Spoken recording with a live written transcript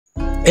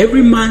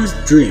Every man's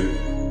dream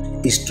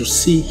is to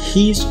see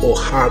his or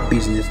her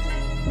business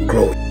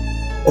grow.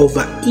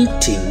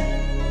 Overeating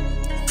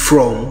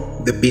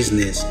from the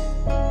business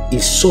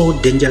is so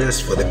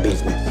dangerous for the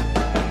business.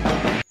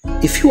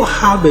 If you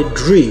have a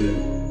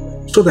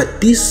dream so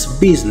that this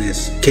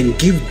business can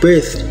give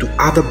birth to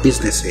other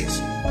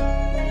businesses,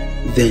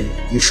 then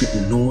you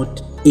should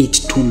not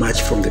eat too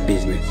much from the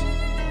business.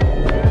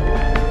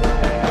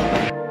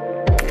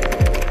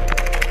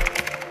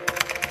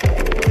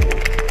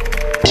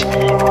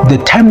 The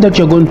time that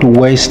you're going to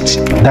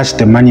waste, that's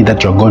the money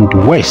that you're going to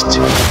waste.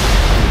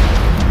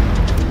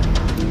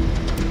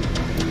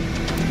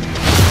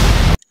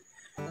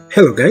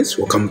 Hello guys,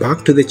 welcome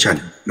back to the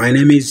channel. My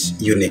name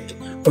is Unique.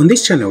 On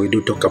this channel we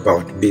do talk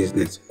about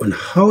business, on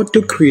how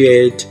to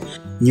create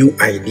new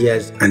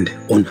ideas and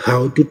on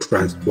how to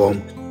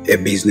transform a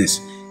business.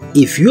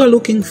 If you are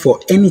looking for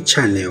any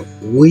channel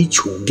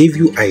which will give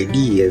you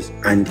ideas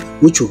and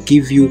which will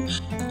give you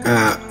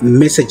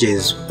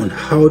messages on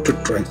how to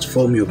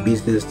transform your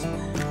business,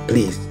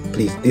 please,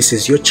 this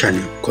is your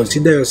channel.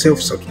 Consider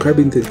yourself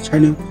subscribing to the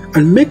channel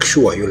and make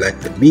sure you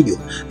like the video.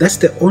 That's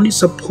the only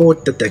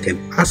support that I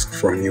can ask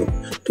from you.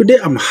 Today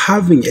I'm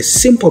having a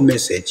simple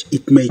message.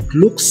 It may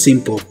look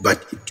simple,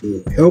 but it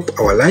will help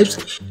our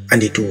lives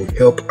and it will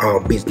help our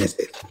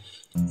businesses.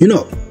 You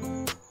know,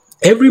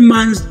 every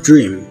man's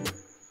dream,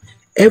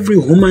 every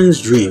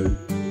woman's dream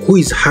who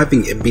is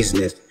having a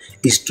business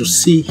is to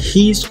see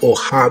his or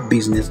her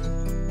business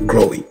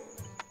growing.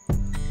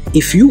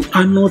 If you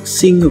are not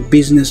seeing your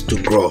business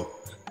to grow,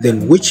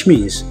 then which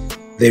means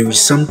there is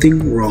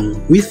something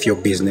wrong with your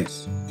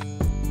business.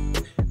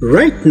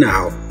 Right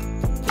now,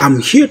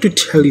 I'm here to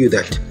tell you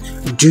that,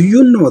 do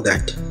you know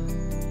that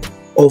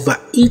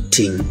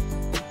overeating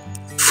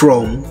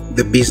from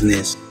the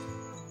business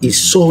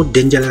is so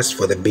dangerous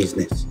for the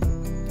business?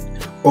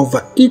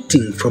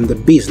 Overeating from the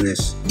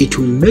business, it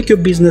will make your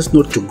business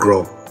not to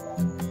grow.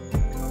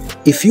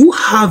 If you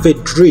have a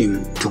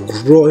dream to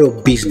grow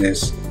your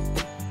business,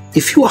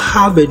 if you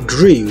have a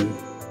dream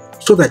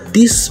so that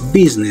this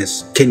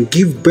business can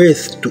give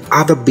birth to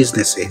other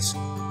businesses,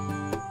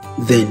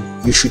 then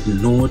you should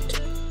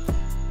not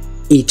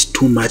eat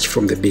too much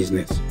from the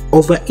business.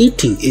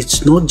 Overeating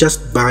is not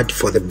just bad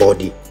for the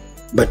body,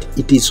 but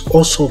it is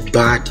also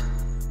bad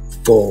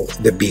for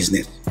the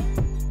business.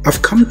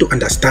 I've come to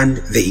understand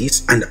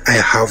this, and I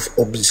have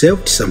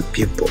observed some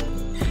people.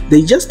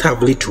 They just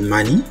have little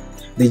money.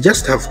 They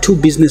just have 2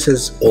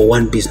 businesses or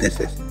 1 business,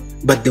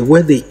 but the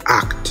way they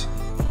act,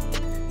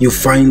 you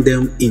find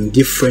them in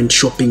different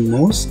shopping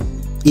malls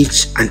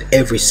each and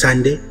every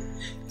Sunday.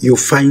 You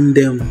find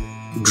them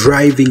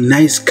driving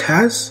nice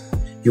cars.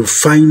 You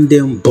find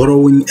them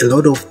borrowing a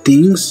lot of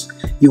things.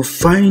 You're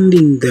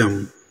finding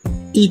them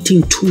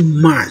eating too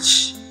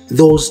much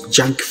those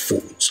junk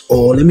foods,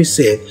 or let me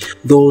say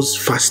those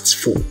fast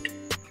food.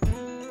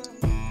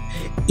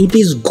 It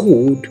is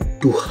good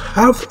to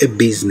have a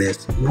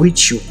business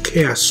which you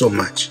care so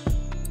much,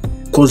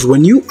 because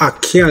when you are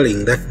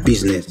carrying that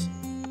business,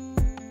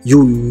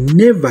 you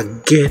never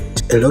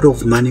get a lot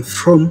of money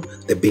from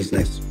the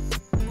business.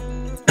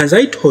 As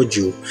I told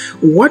you,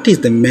 what is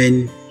the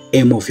main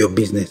aim of your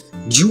business?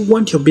 Do you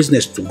want your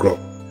business to grow?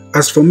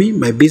 As for me,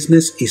 my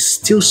business is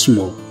still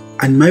small,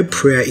 and my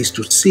prayer is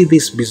to see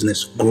this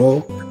business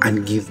grow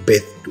and give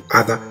birth to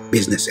other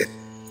businesses.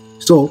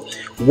 So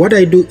what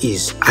I do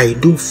is I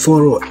do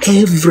follow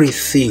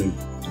everything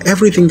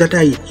that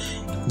I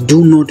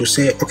do know, to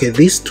say, okay,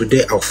 this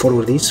today I'll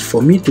follow this.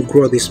 For me to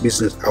grow this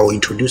business, I'll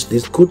introduce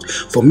this good.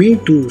 For me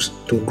to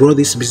grow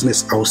this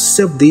business, I'll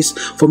save this.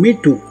 For me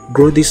to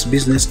grow this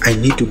business, I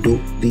need to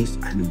do this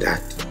and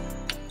that.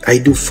 I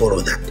do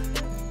follow that.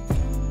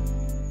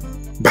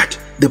 But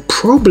the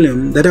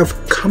problem that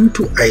I've come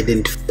to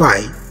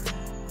identify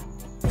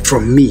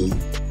from me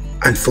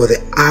and for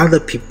the other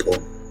people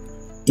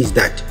is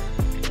that,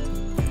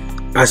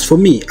 as for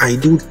me, I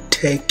do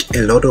take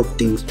a lot of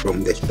things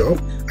from the shop.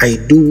 I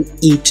do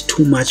eat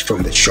too much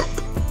from the shop,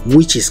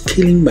 which is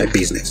killing my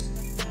business.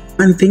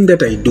 One thing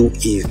that I do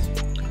is,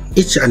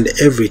 each and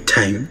every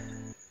time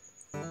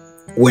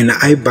when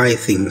I buy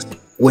things,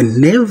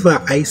 whenever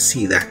I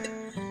see that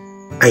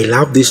I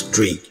love this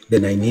drink,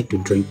 then I need to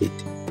drink it.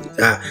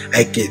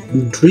 I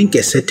can drink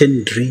a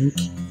certain drink,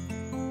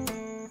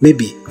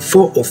 maybe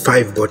 4 or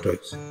 5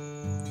 bottles.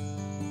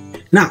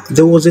 Now,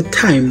 there was a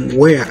time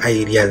where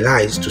I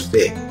realized to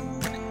say,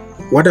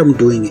 what I'm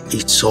doing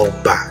is so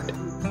bad.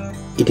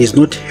 It is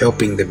not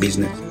helping the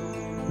business,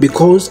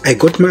 because I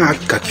got my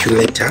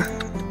calculator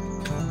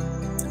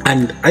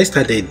and I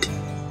started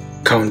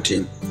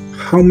counting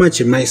how much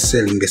am I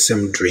selling the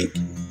same drink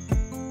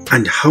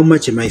and how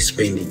much am I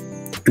spending.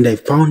 And I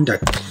found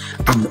that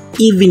I'm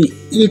even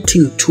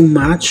eating too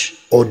much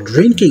or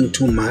drinking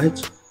too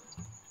much,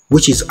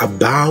 which is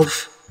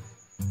above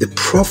the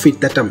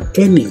profit that I'm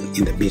earning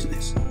in the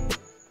business.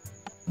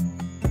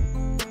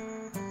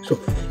 So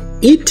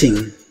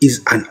eating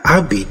is an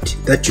habit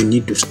that you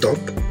need to stop.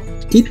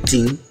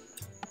 Eating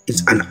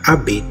is an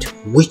habit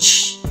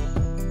which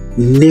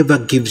never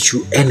gives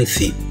you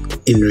anything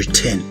in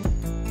return.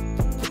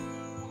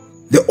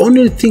 The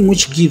only thing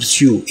which gives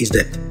you is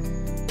that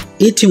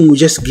eating will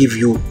just give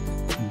you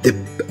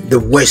the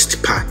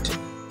worst part,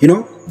 you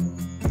know?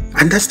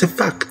 And that's the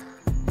fact.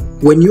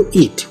 When you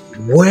eat,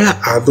 where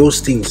are those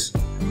things?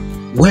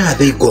 Where are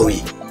they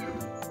going?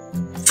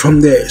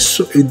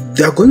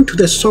 They are going to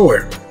the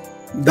soil.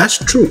 That's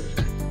true.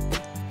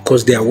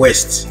 Because they are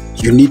waste.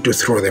 You need to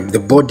throw them. The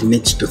body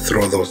needs to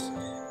throw those.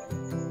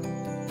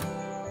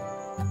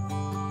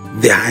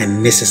 They are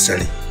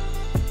unnecessary.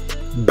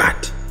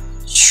 But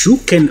you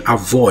can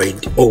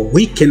avoid, or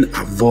we can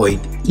avoid,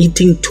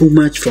 eating too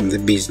much from the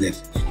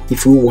business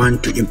if we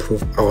want to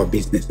improve our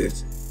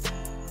businesses.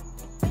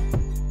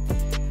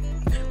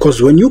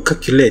 Because when you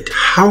calculate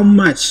how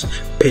much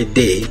per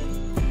day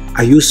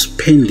are you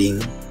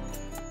spending,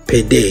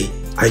 per day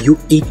are you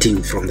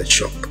eating from the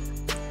shop,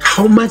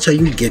 how much are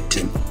you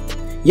getting?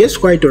 Yes,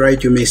 quite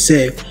alright, you may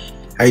say,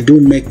 I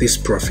do make this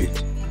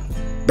profit.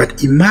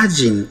 But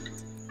imagine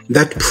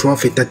that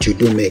profit that you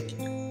do make.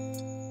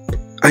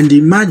 And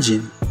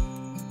imagine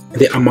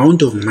the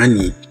amount of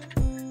money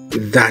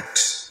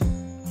that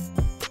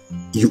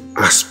you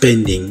are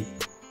spending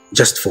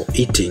just for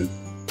eating.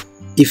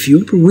 If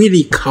you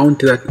really count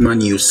that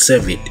money, you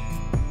save it,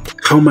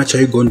 how much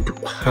are you going to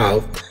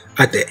have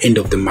at the end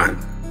of the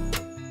month?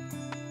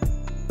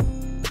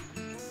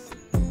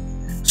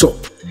 So,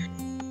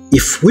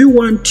 if we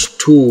want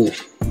to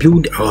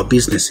build our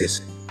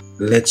businesses,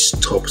 let's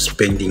stop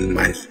spending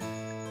money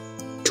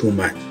too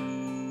much.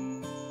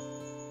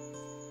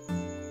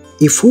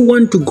 If we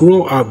want to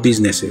grow our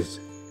businesses,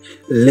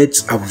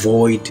 let's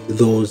avoid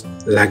those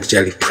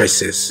luxury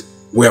places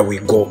where we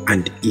go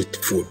and eat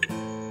food.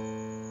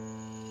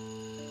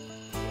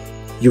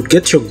 You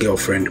get your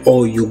girlfriend,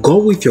 or you go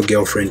with your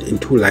girlfriend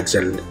into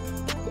luxury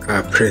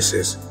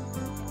places.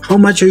 How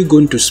much are you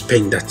going to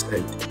spend that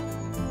side?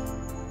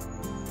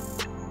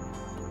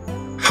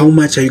 How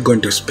much are you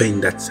going to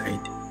spend that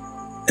side?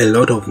 A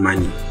lot of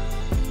money.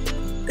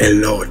 A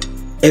lot.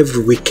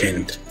 Every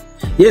weekend.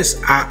 Yes,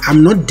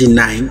 I'm not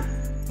denying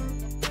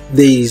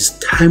there is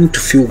time to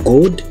feel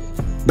good,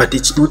 but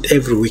it's not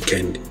every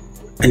weekend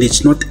and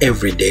it's not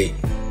every day.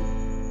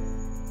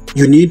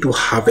 You need to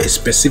have a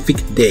specific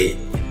day.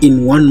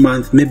 In 1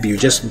 month, maybe you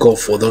just go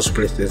for those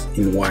places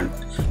in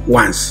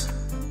once.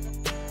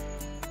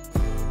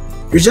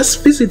 You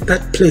just visit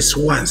that place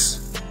once,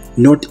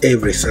 not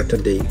every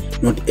Saturday,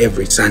 not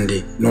every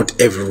Sunday,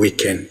 not every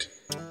weekend.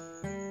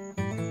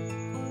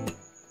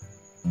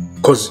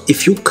 Because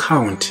if you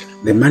count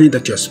the money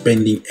that you're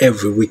spending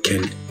every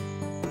weekend,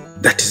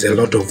 that is a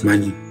lot of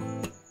money.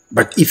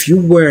 But if you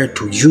were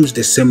to use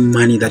the same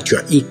money that you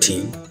are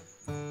eating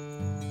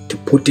to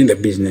put in the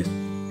business,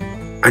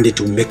 and it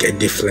will make a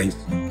difference,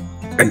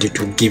 and it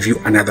will give you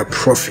another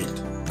profit,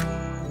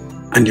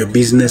 and your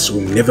business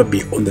will never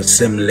be on the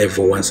same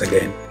level once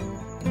again.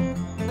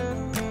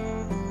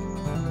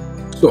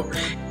 So,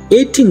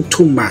 eating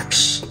too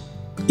much,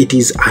 it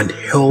is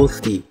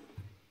unhealthy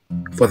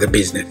for the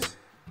business.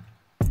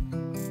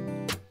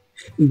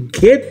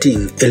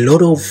 Getting a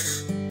lot of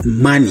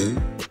money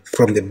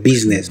from the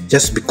business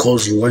just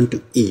because you want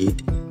to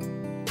eat,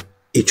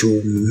 it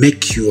will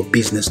make your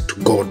business to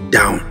go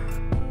down.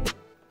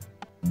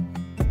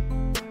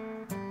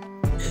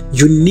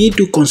 You need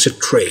to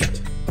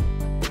concentrate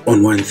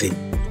on one thing.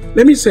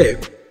 Let me say,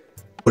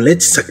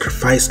 let's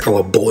sacrifice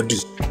our body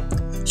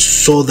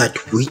so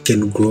that we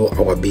can grow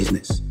our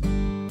business.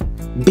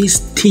 Be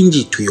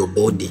stingy to your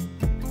body.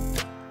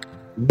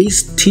 Be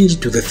stingy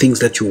to the things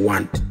that you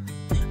want.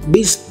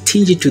 Be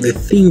stingy to the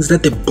things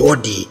that the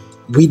body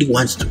really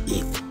wants to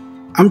eat.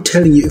 I'm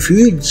telling you, if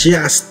you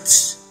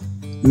just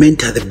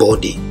mentor the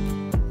body,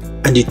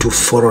 and it will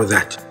follow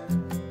that.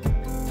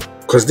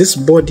 Because this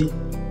body,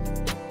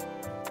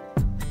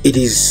 it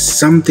is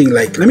something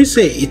like, let me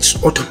say, it's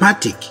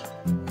automatic.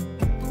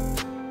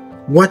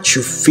 What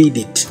you feed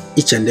it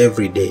each and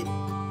every day,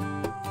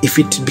 if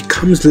it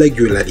becomes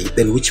regularly,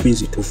 then which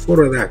means it will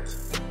follow that.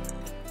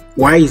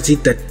 Why is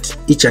it that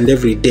each and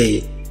every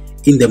day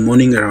in the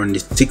morning around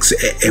 6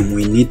 a.m.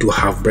 we need to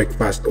have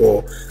breakfast,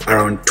 or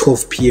around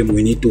 12 p.m.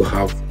 we need to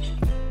have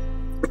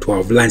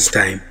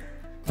lunchtime?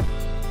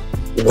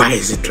 Why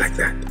is it like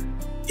that?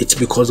 It's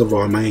because of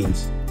our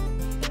minds.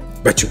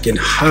 But you can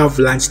have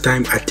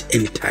lunchtime at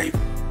any time.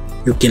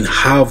 You can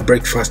have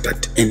breakfast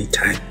at any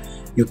time.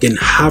 You can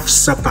have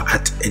supper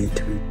at any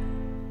time.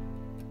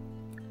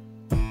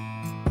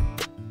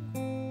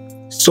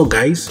 So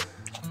guys,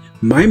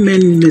 my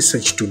main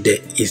message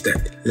today is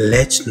that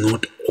let's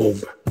not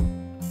over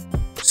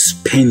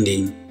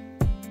spending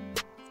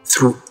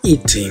through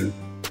eating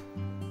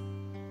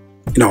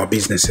in our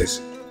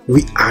businesses.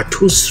 We are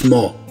too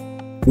small.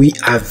 We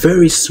are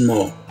very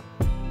small.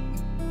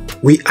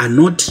 We are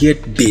not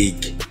yet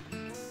big.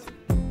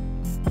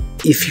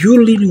 If you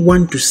really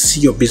want to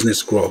see your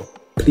business grow,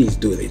 please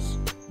do this.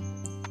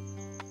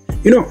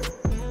 You know,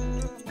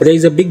 there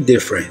is a big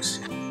difference.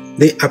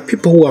 There are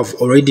people who have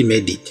already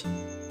made it,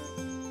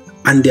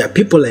 and there are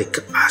people like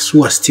us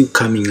who are still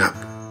coming up.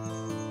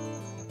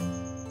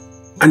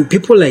 And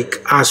people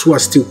like us who are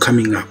still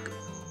coming up,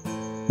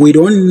 We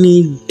don't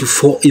need to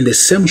fall in the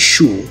same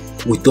shoe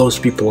with those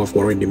people who have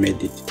already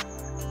made it.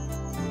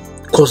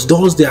 Because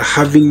those, they are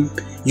having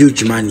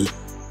huge money.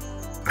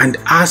 And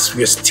us,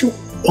 we are still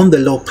on the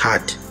low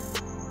part.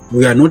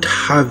 We are not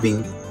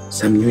having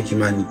some huge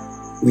money.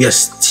 We are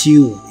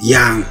still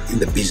young in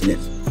the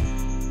business.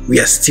 We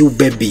are still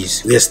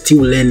babies. We are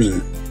still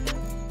learning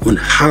on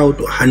how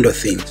to handle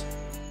things.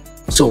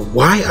 So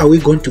why are we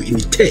going to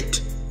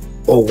imitate?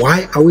 Or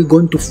why are we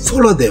going to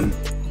follow them?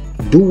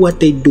 Do what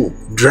they do,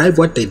 drive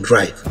what they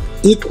drive,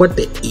 eat what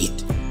they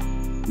eat.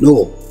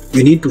 No,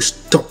 you need to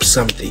stop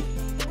something.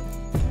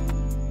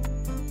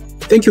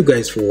 Thank you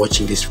guys for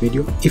watching this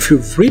video. If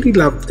you've really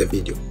loved the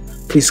video,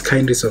 please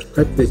kindly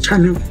subscribe to the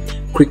channel,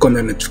 click on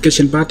the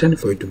notification button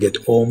for you to get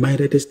all my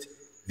latest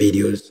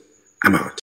videos. I'm out.